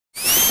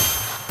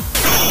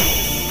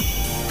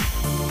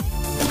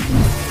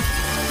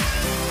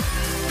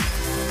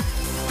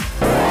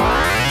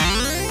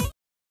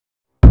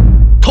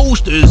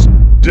Toasters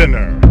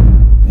dinner.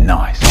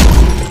 Nice.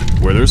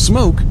 Where there's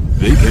smoke,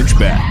 they pitch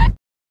back.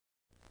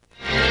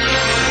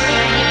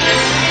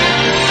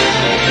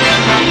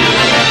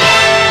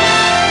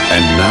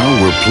 And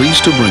now we're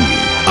pleased to bring you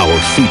our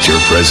feature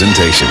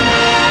presentation.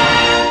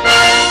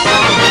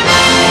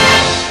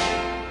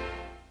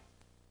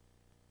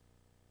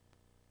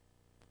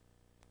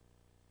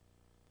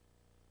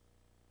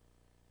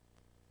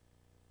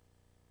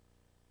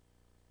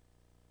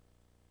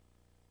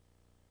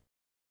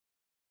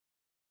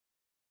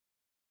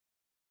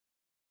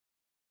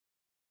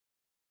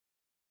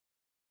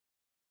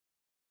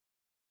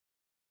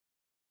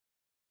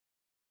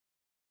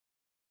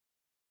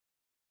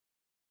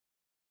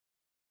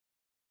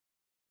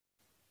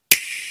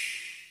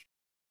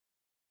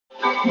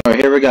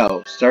 Alright, here we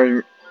go.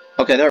 Start.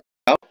 Okay, there we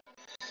go.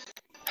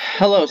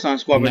 Hello, Sun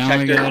Squad Now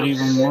we Protectors. got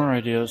even more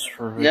ideas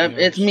for videos. Yep,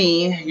 it's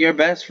me, your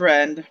best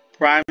friend,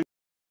 Prime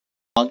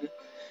Hedgehog.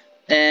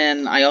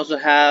 And I also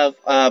have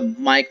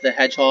Mike the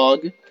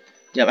Hedgehog.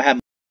 Yep, I have.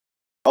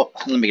 Oh,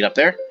 let me get up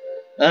there.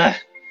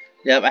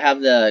 Yep, I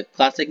have the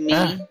classic me.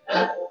 Yep,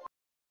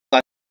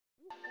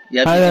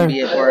 he's gonna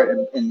be a part,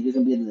 and he's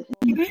gonna be in.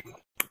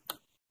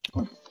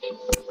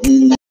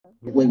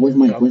 Wait, where's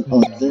Mike?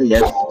 Oh, there he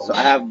is. So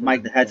I have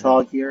Mike the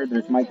Hedgehog here.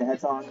 There's Mike the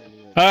Hedgehog.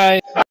 Hi.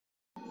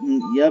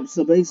 Yep.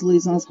 So basically,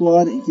 Sun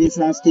Squad, in case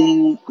you're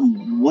asking,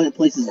 what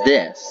place is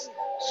this?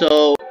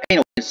 So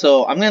anyway,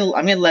 so I'm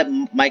gonna let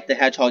Mike the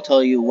Hedgehog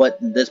tell you what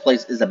this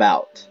place is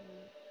about.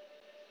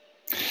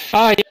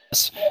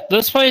 Yes.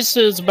 This place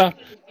is about.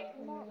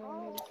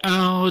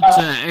 Oh, it's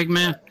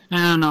Eggman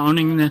and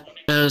owning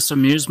this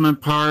amusement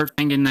park,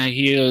 thinking that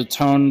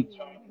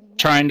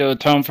trying to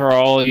atone for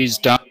all he's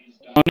done.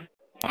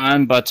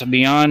 But to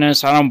be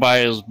honest, I don't buy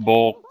his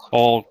bull.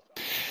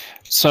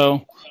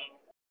 So,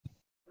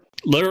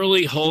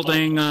 literally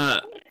holding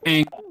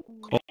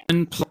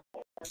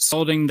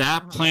holding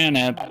that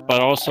planet,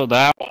 but also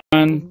that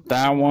one,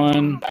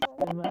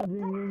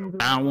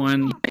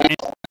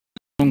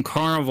 and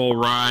carnival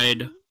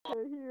ride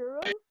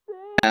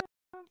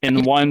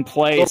in one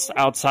place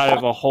outside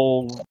of a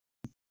whole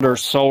other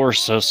solar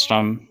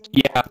system.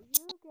 Yeah,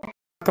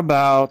 talk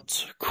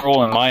about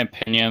cruel in my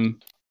opinion.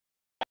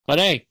 But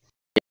hey,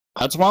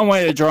 that's one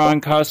way to draw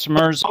in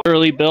customers.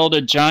 Literally build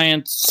a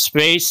giant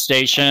space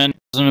station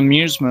as an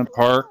amusement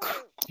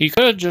park. He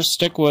could just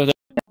stick with it.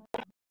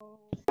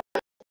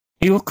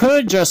 He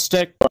could just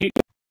stick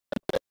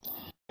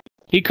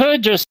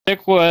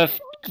with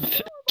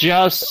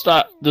just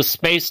the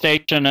space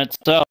station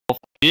itself.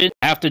 He didn't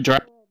have to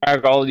drag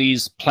all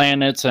these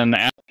planets and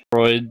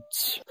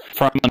asteroids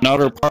from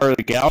another part of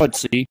the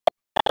galaxy.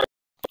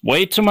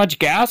 Way too much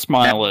gas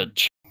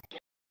mileage.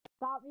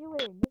 Stop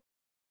viewing.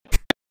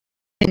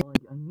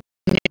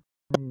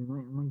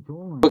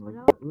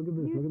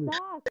 You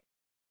suck.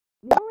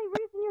 The only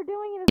reason you're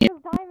doing it is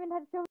because Diamond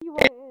had shown you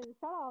what it is.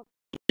 Shut up.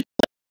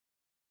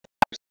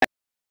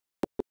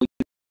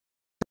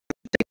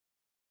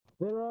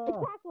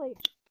 Exactly.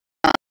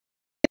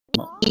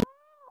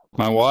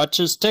 My watch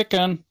is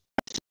ticking.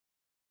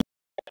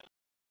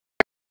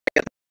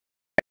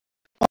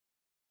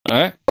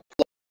 Alright.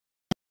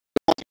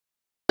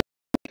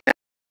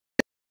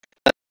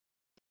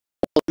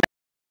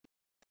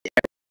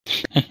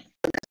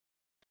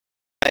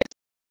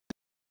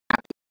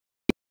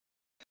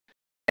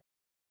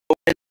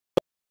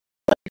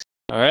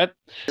 Alright.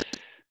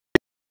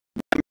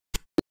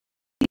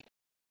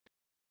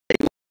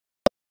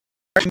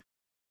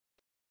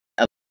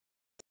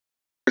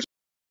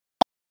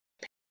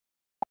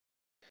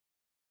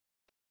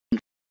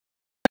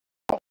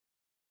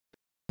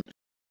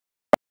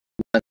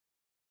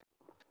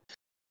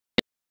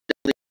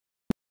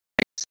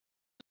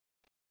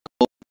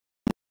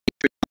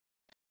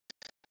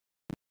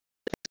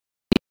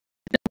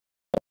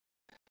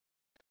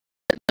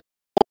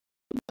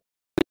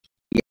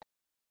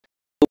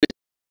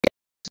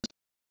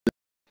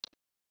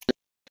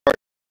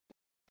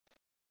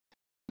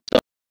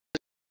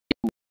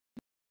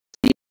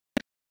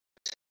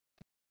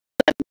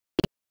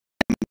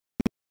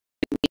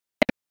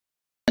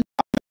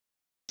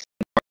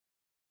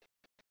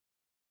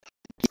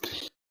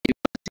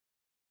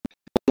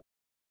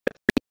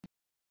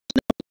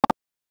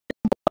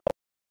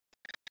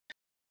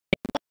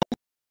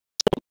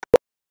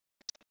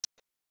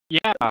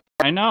 Yeah,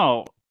 I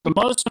know. The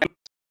most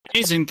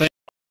amazing thing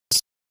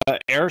is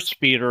air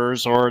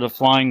speeders or the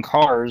flying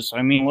cars.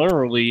 I mean,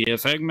 literally,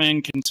 if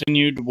Eggman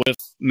continued with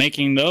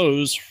making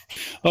those,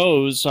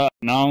 not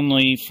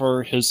only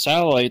for his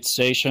satellite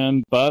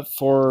station, but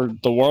for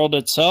the world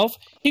itself,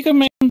 he could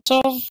make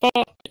himself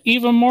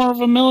even more of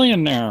a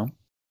millionaire.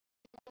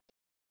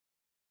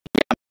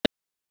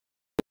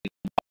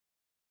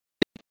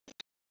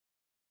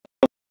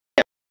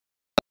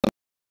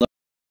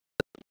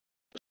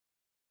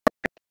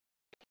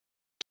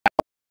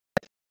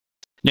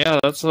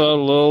 Yeah, that's a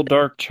little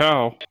dark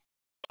chow.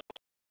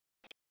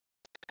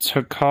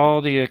 to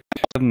call the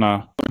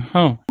echidna.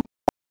 Oh.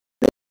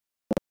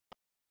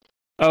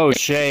 Oh,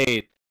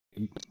 shade.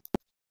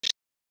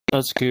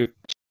 That's cute.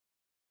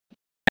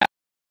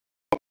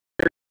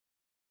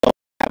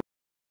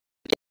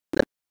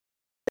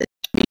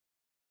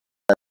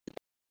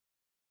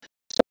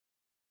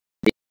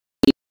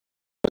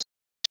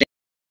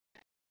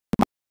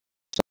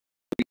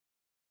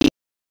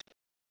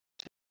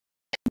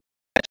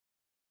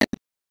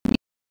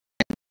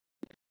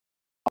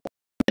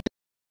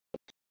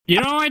 You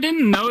know, I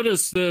didn't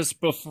notice this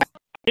before.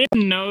 I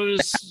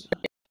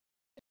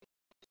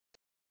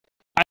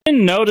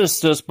didn't notice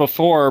this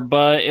before,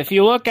 but if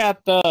you look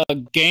at the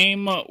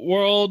game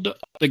world,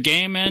 the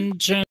game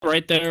engine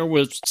right there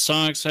with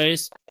Sonic's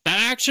face,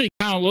 that actually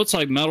kind of looks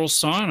like Metal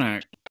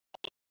Sonic.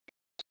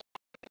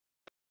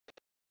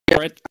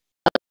 Right?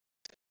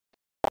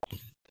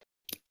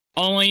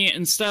 Only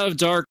instead of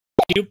dark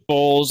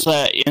pupils,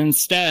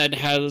 instead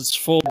has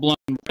full-blown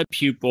red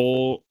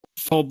pupil,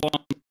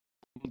 full-blown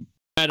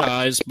red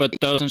eyes, but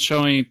doesn't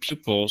show any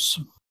pupils.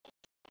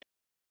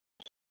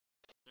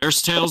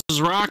 There's Tails'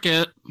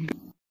 rocket.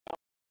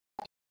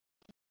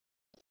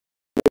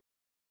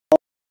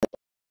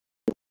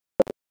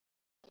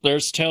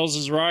 There's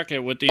Tails'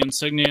 rocket with the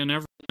insignia and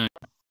everything.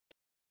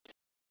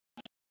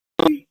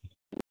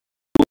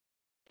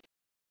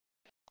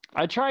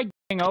 I tried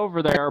getting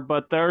over there,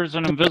 but there's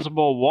an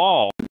invisible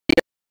wall.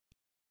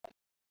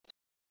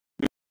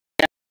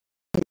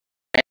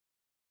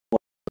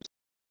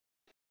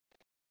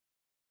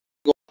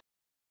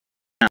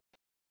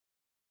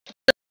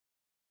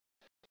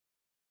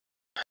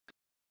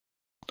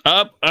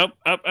 Up, up,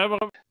 up,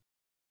 up, up.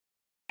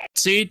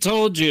 See,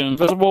 told you,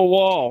 invisible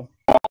wall.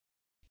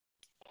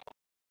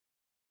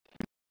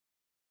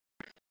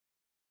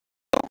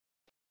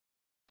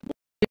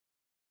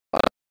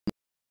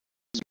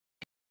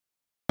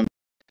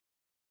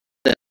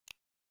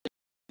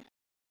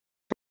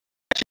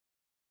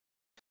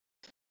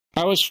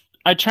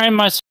 I trained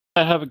myself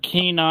to have a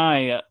keen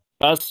eye.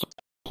 That's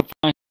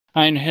to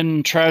find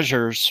hidden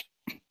treasures.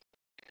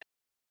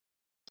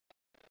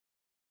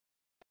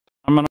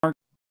 I'm an architect.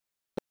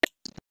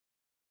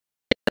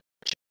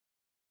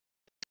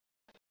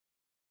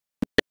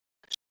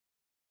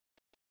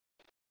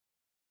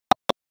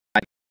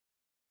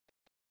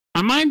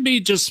 I might be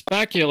just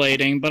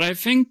speculating, but I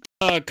think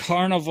the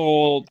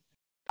carnival.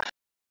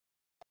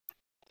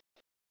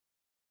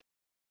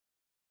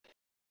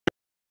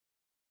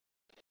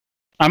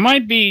 I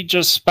might be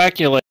just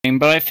speculating,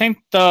 but I think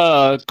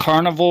the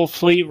carnival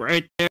fleet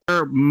right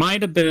there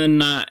might have been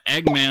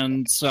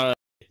Eggman's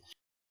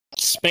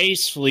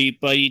space fleet,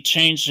 but he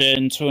changed it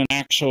into an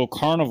actual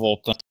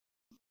carnival thing.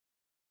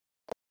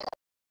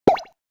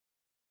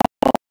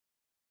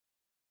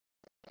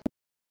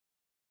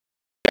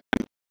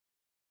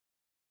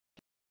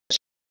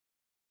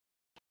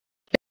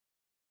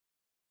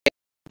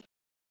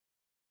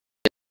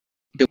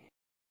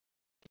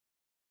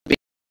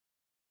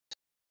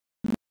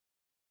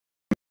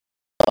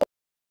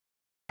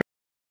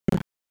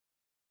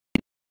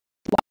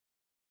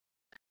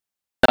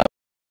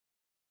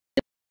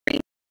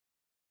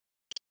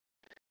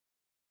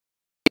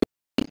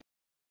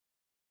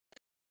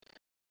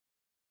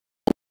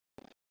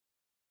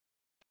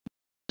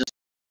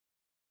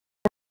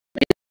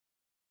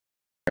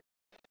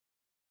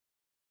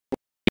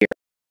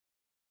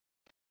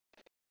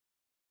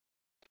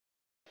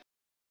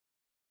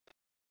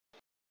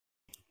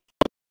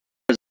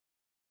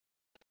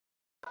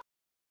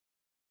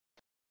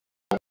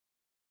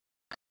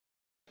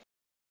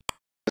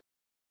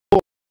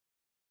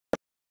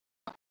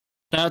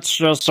 That's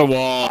just a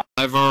wall.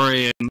 I've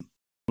already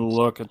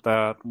looked at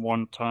that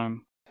one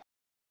time.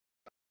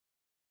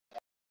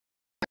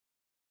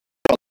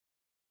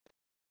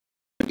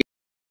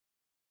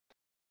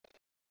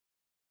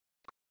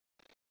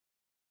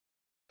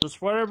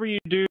 Just whatever you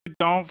do,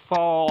 don't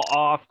fall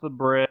off the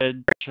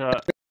bridge.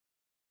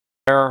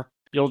 There,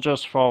 you'll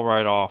just fall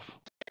right off.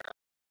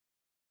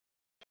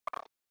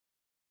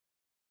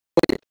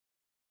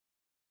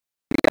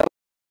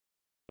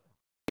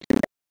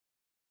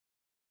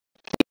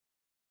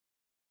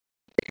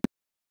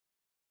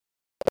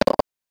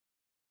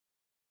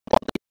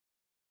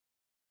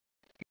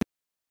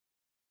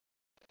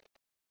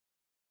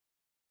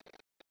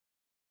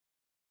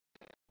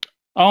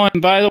 Oh,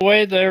 and by the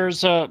way,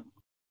 there's a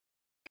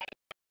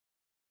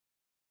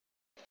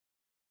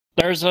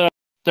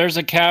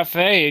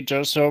cafe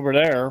just over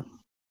there.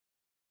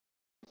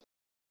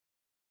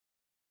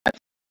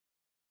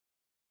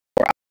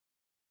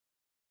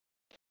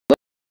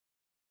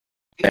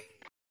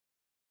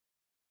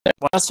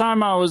 Last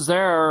time I was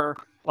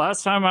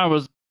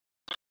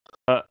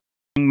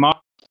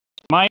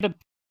might have.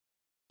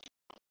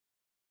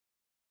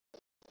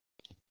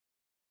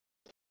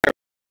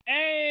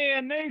 Hey,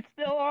 and they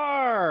still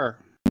are.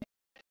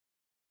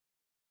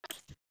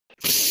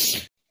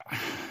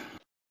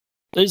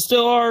 They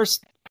still are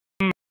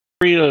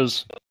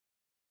burritos.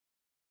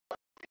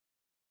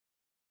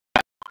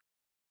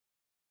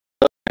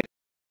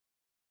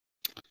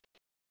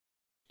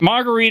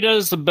 Margarita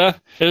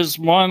is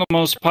one of the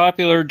most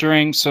popular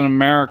drinks in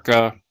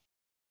America.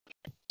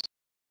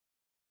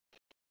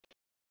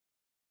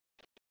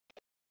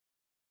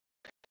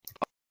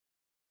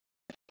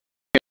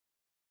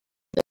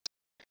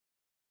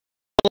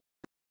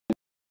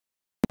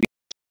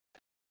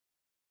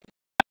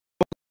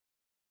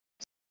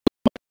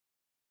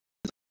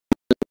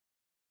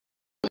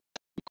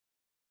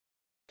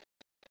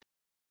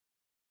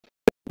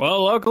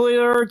 Well, luckily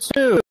there are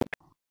two.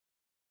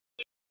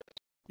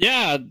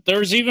 Yeah,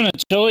 there's even a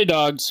chili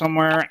dog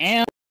somewhere,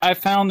 and I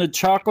found the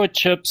chocolate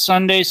chip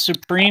Sundae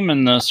Supreme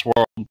in this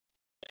world.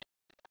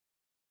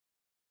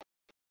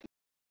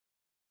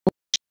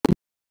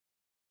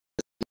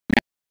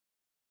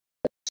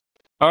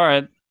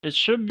 Alright, it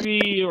should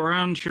be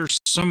around here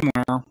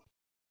somewhere.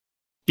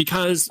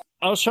 Because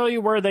I'll show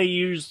you where they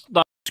use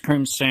the ice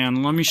cream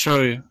stand. Let me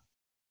show you.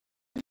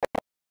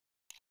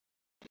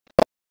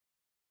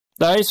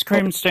 The ice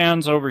cream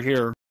stand's over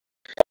here.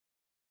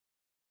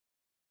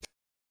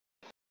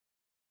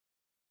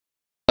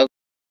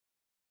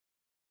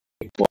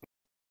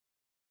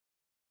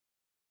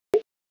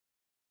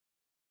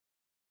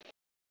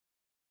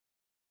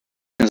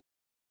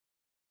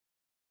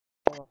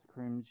 Ice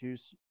creams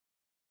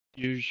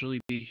usually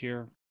be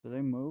here. Do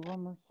they move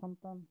them or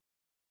something?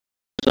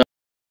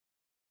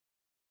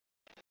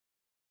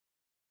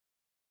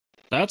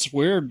 That's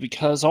weird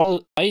because all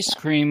the ice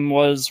cream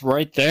was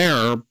right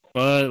there,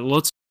 but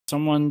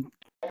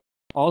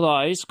all the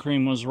ice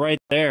cream was right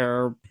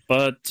there,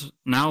 but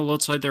now it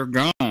looks like they're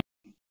gone.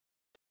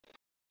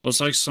 Looks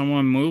like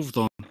someone moved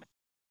them.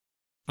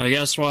 I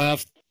guess we'll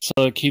have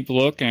to keep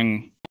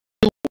looking.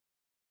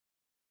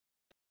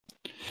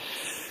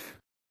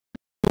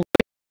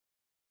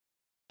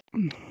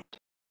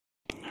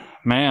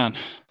 Man.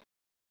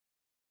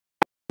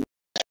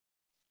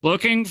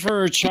 Looking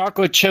for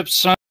chocolate chip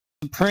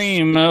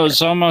Supreme, it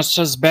was almost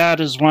as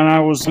bad as when I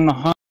was in the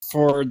hunt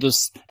for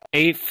this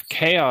 8th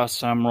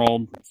Chaos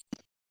Emerald.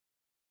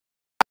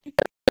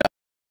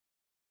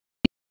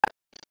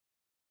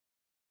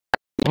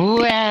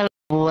 Well,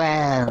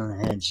 well,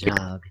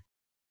 Hedgehog.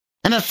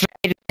 I'm afraid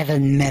we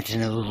haven't met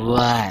in a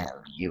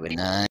while, you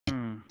and I.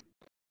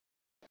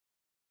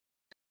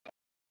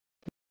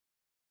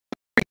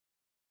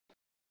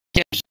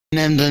 Don't you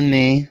remember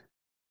me?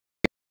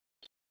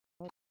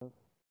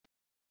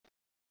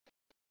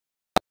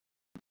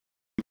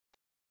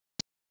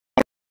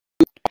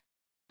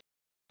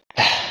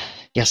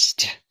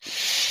 Just...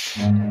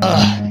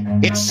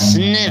 it's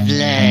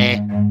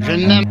Snively.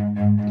 Remember?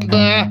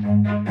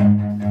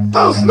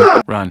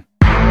 Run.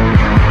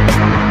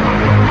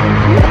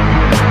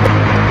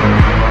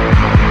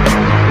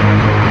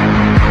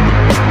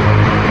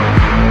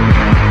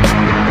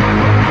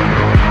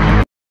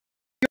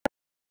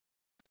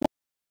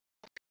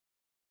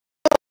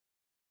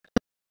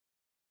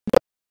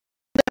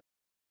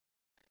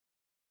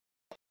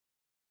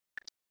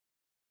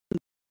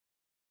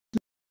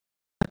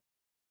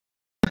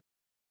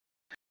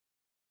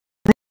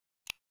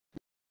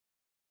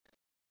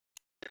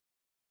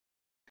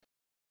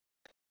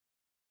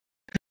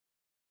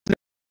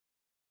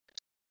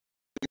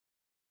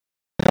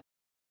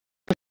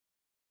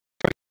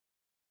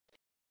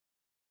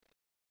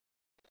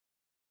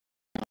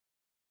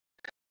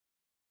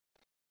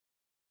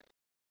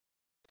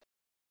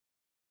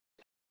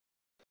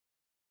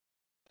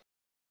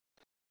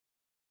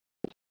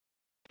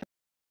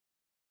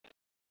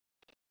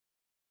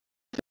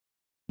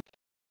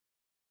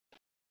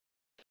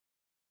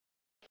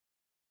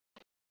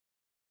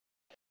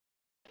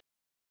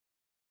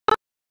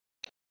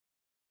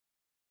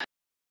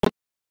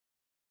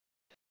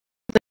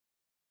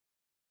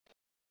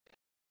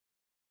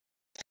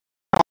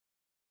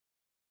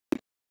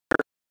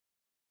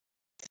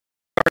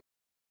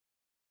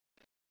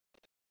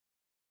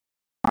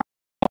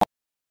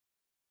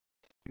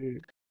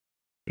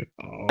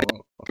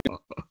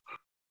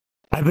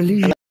 I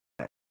believe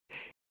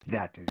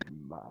that is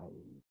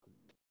mine.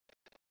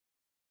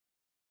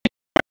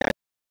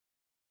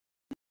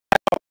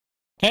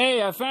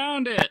 Hey, I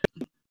found it!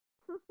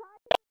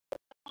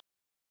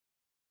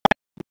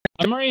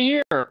 I'm right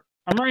here!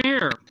 I'm right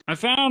here! I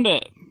found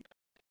it!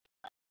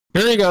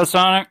 Here you go,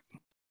 Sonic!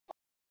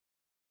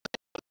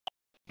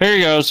 Here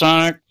you go,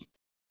 Sonic!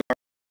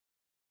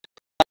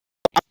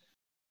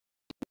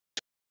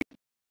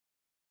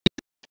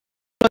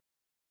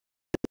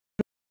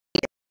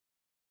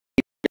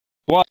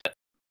 What?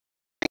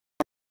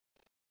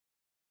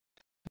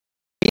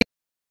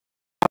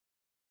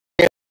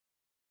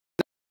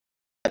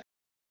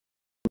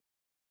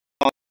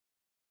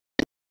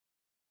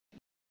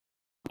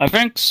 I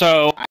think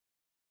so.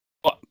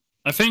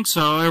 I think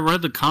so. I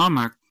read the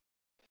comic.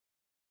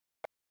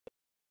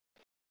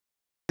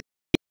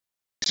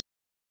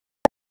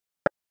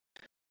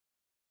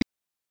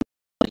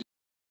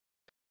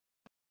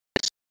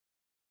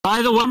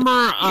 I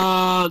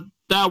remember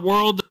that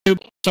world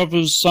stuff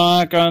of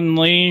Sonic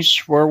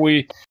Unleashed where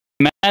we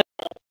met.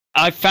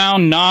 I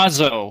found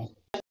Nazo.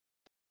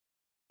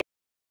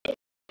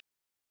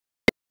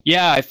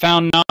 Yeah, I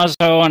found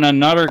Nazo and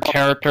another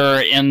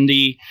character in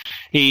the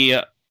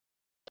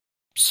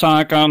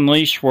Sonic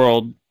Unleashed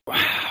world.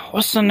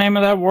 What's the name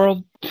of that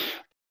world?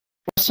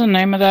 What's the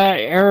name of that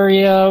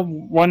area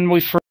when we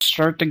first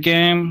start the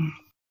game?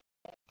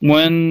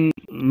 When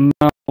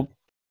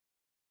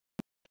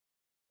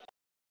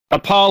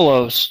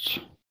Apollos.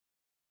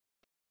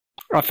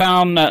 I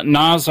found that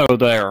Nazo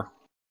there.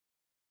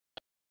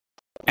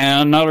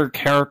 And another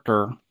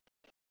character.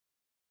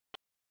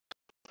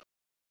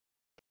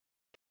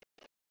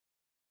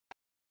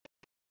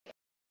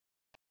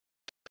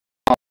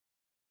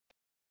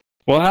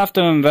 We'll have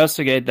to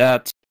investigate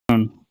that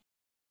soon.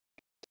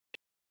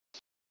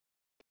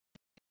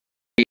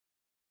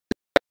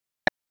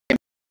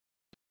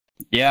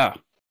 Yeah.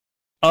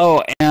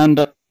 Oh, and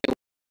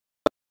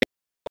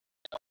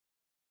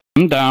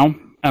I'm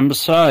down. And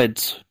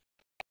besides,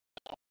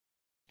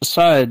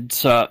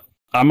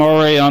 I'm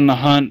already on the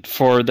hunt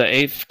for the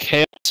 8th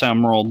Chaos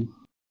Emerald.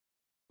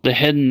 The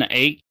hidden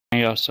 8th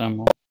Chaos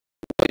Emerald.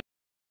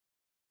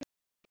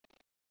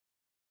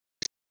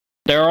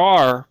 There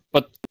are,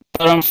 but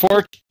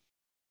unfortunately,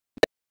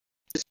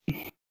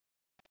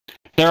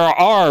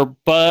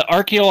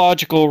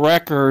 archaeological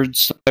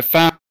records I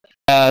found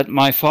that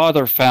my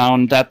father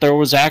found that there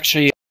was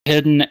actually a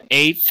hidden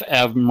 8th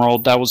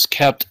emerald that was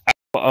kept out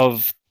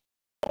of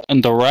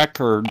the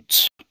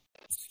records.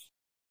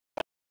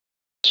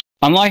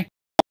 Unlike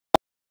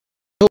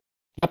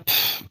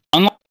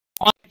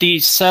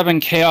these 7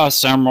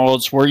 Chaos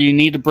Emeralds, where you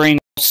need to bring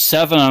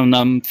 7 of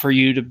them for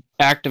you to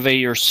activate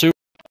your super,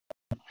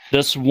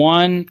 this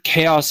one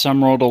Chaos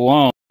Emerald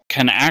alone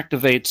can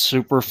activate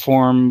super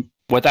form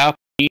without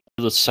the need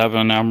of the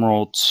 7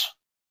 emeralds.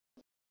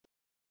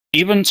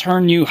 Even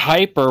turn you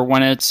hyper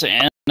when it's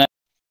in,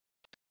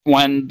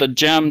 when the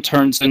gem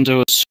turns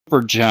into a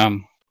super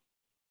gem.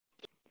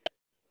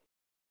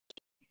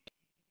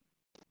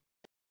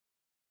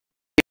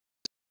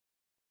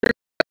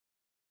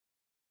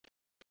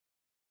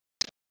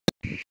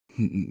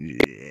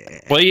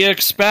 What do you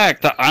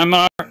expect?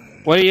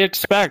 What do you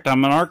expect?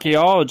 I'm an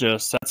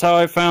archaeologist. That's how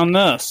I found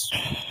this.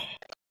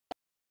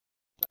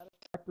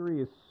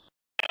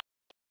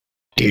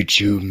 Did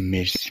you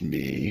miss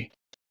me,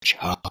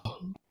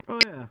 child? Oh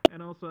yeah,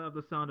 and also have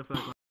the sound effect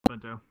on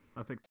Pinto.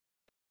 I think.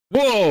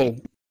 Whoa!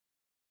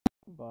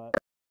 But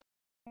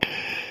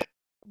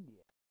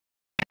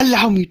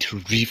Allow me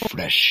to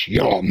refresh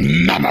your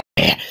memory.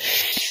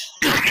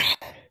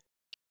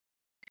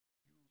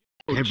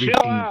 Everything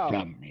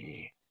from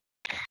me.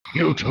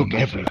 You took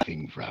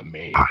everything from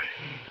me.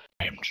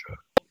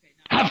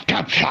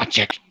 After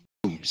Project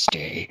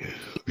Doomsday,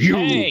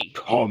 you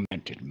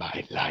tormented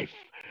my life,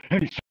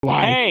 and so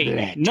I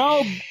fled.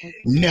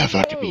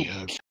 Never to be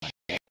heard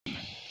again.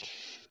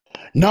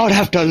 Not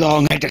after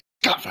long, I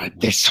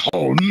discovered this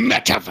whole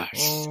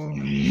metaverse.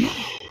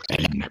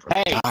 And never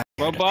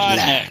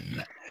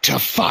plan to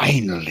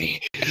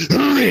finally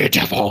rid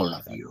of all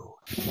of you.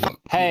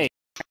 Hey.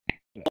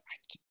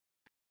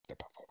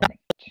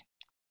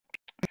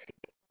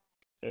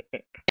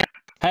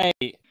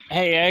 Hey,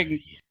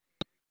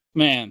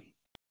 Eggman.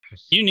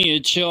 You need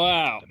to chill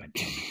out.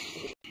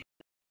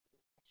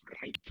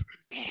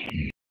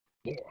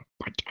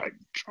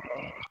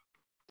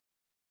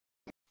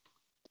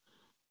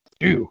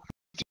 You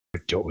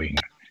are doing.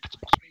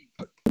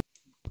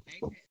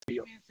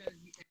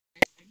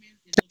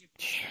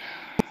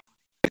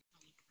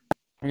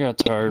 I got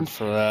tired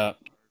for that.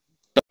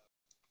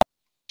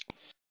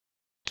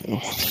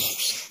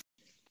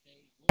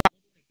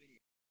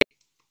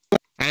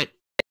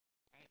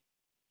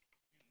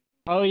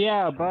 Oh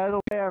yeah, by the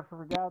way, I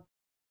forgot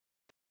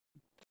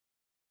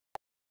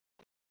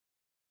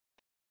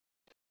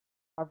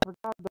to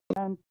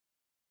mention.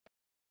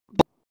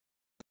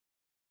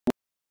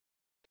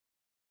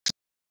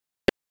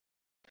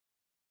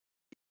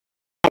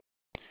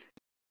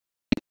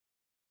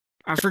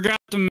 I forgot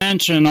to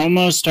mention,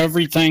 almost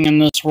everything in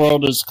this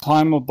world is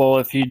climbable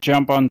if you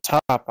jump on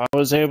top. I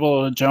was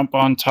able to jump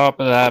on top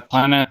of that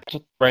planet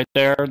right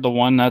there, the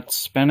one that's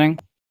spinning.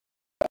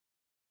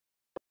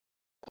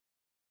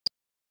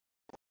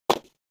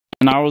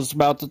 And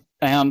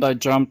I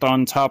jumped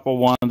on top of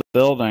one of the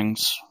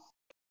buildings.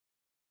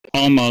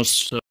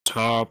 Almost to the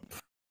top.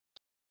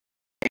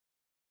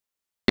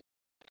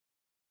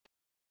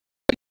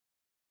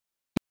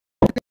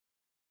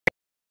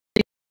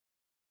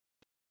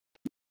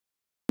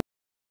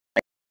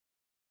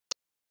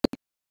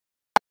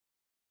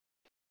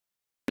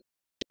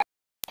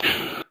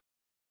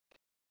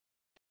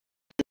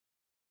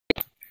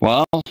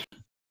 Well,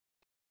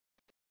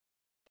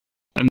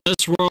 in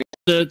this world,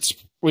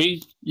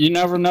 you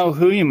never know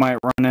who you might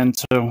run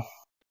into.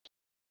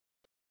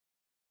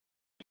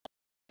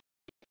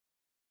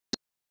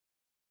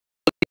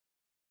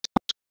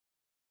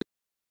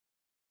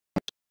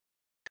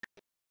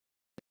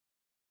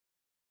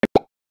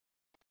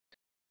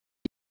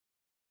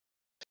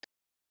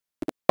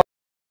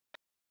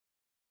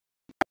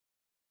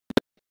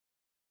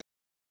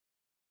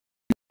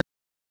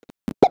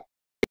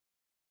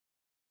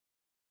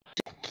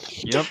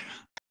 Yep.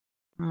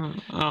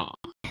 Oh.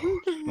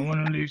 No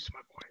one leaves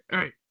my boy.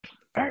 Hey.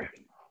 Hey.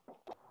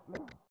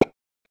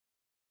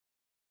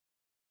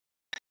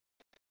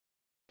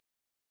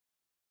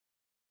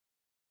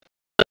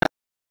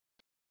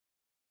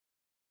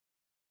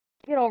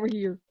 Get over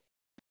here.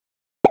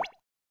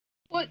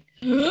 What?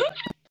 Huh?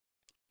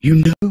 You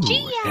know,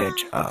 Gia!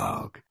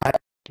 Hedgehog,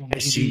 I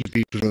see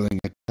you growing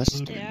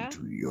accustomed Yeah.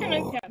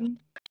 to Captain.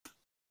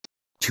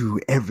 to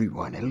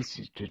everyone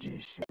else's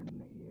tradition.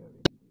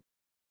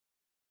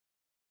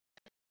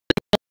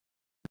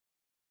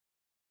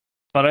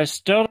 But I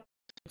still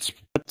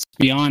what's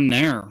beyond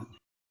there.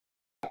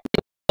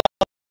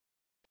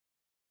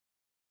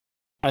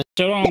 I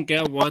still don't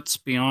get what's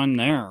beyond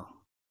there.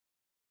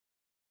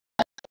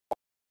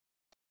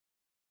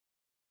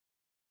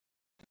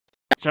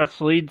 It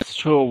just leads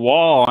to a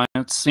wall,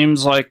 and it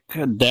seems like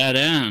a dead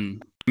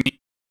end. I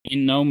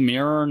mean, no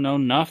mirror, no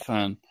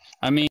nothing.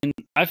 I mean,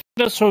 I think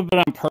this would have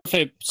been a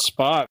perfect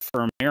spot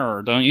for a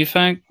mirror, don't you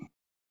think?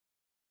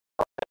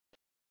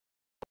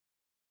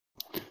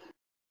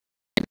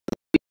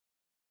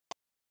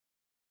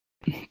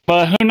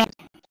 But who knows?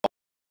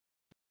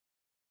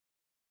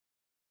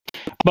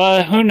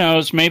 But who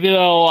knows? Maybe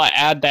they'll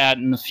add that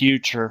in the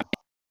future.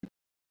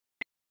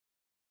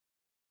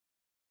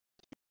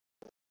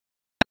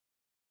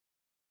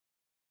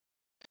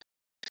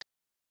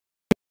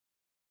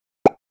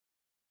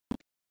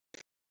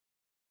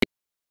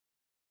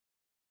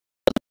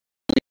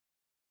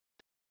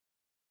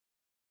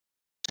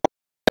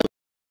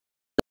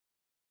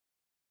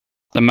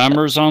 The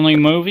members only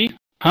movie?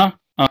 Huh?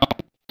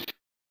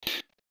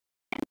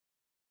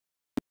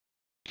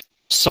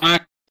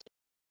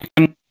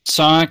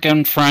 Sonic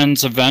and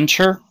Friends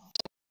Adventure?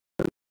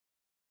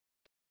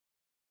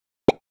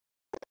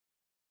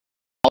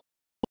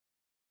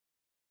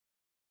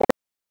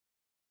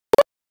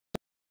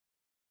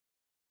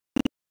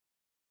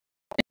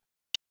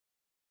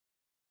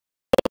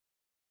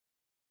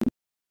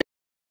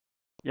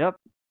 Yep.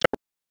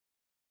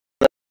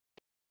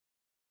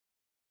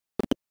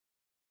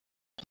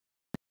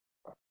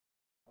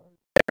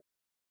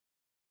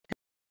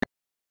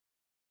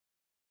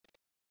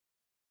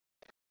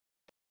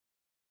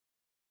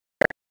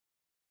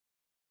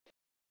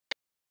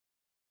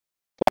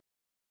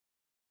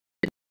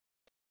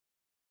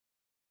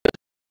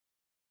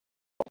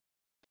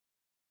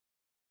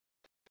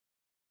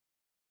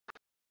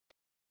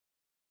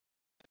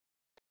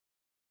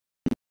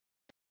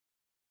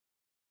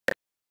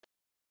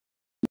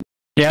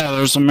 Yeah,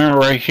 there's a mirror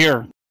right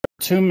here.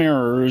 Two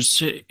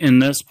mirrors in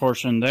this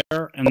portion,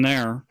 there and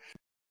there.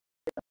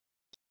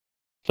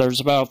 There's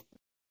about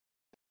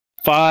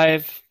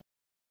 5.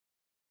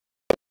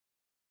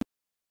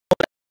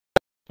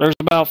 There's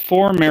about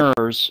 4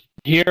 mirrors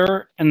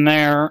here and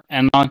there,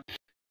 and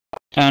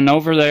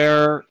over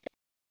there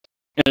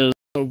is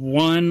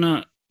one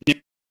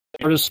near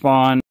the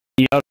spawn,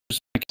 the other is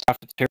in the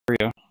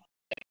cafeteria.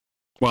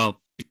 Well,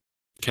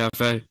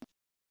 cafe.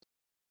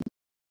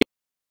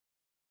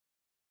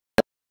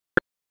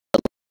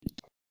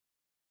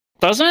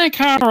 Doesn't it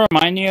kind of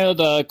remind you of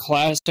the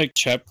classic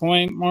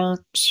checkpoint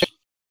marks?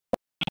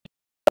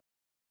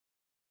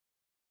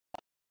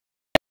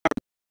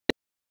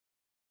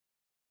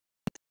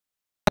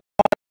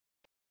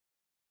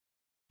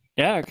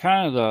 Yeah, it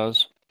kind of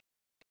does.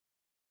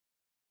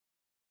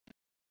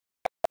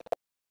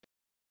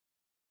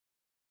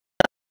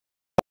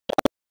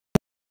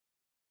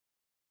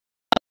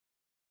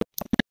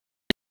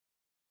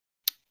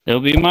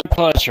 It'll be my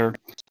pleasure.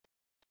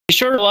 Be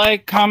sure to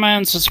like, comment,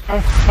 and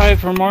subscribe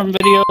for more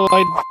videos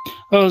like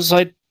those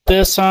like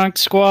this, Sonic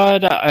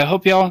Squad. I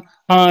hope y'all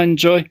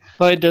enjoy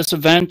this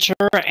adventure,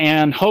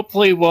 and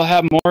hopefully we'll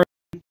have more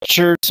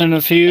adventures in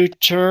the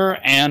future,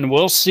 and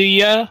we'll see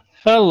ya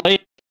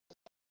later.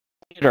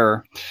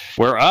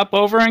 We're up,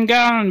 over, and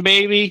gone,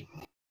 baby!